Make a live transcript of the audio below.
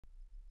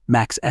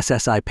Max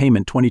SSI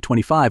Payment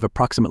 2025.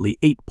 Approximately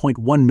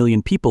 8.1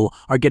 million people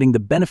are getting the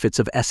benefits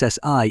of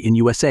SSI in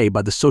USA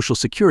by the Social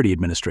Security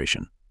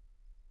Administration.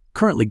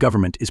 Currently,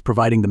 government is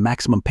providing the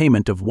maximum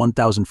payment of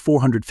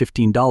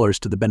 $1,415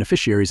 to the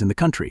beneficiaries in the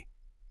country,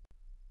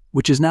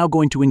 which is now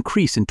going to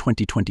increase in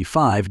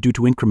 2025 due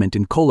to increment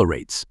in COLA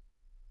rates.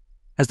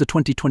 As the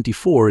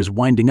 2024 is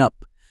winding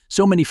up,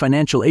 so many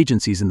financial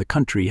agencies in the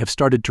country have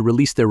started to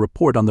release their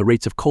report on the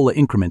rates of COLA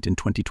increment in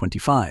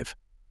 2025.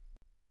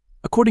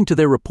 According to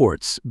their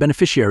reports,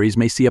 beneficiaries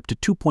may see up to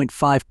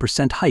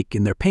 2.5% hike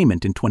in their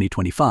payment in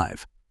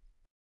 2025.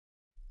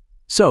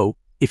 So,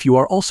 if you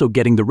are also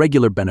getting the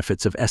regular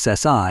benefits of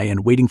SSI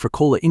and waiting for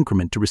COLA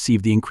increment to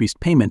receive the increased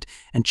payment,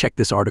 and check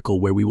this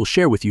article where we will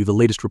share with you the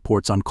latest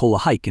reports on COLA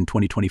hike in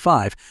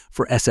 2025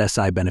 for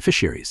SSI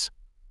beneficiaries.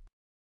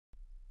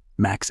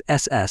 Max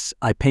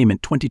SSI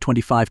Payment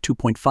 2025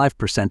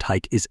 2.5%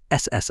 hike is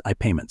SSI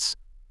payments.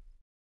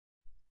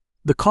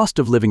 The cost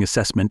of living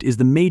assessment is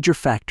the major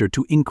factor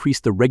to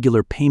increase the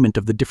regular payment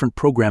of the different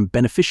program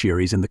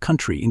beneficiaries in the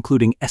country,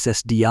 including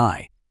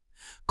SSDI.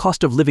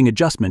 Cost of living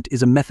adjustment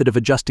is a method of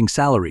adjusting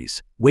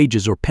salaries,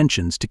 wages, or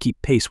pensions to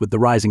keep pace with the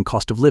rising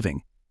cost of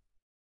living.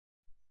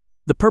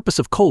 The purpose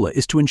of COLA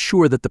is to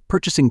ensure that the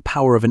purchasing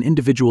power of an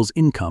individual's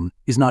income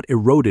is not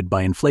eroded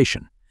by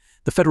inflation.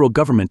 The federal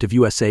government of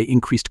USA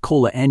increased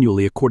COLA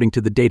annually according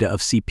to the data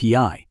of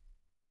CPI.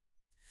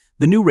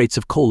 The new rates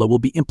of COLA will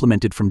be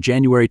implemented from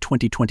January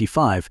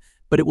 2025,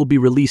 but it will be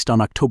released on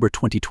October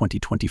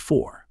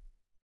 2024.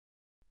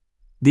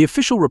 The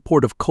official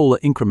report of COLA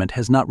increment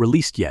has not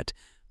released yet,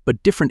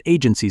 but different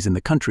agencies in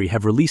the country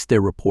have released their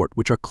report,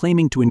 which are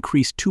claiming to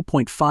increase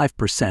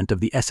 2.5% of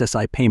the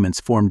SSI payments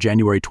from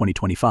January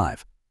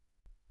 2025.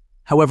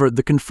 However,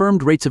 the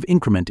confirmed rates of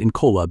increment in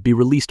COLA be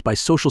released by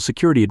Social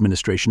Security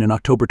Administration in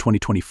October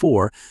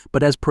 2024,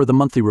 but as per the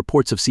monthly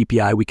reports of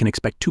CPI, we can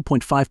expect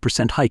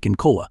 2.5% hike in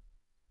COLA.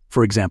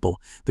 For example,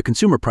 the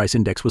Consumer Price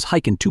Index was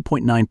hiking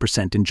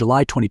 2.9% in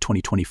July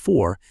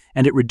 2024,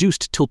 and it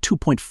reduced till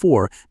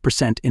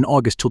 2.4% in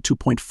August till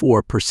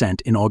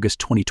 2.4% in August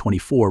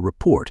 2024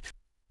 report.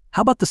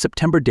 How about the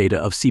September data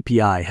of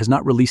CPI has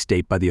not released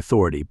date by the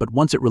authority, but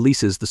once it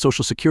releases, the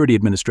Social Security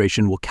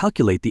Administration will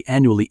calculate the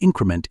annually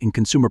increment in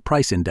Consumer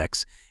Price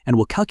Index and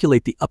will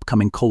calculate the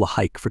upcoming COLA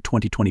hike for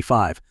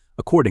 2025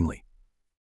 accordingly.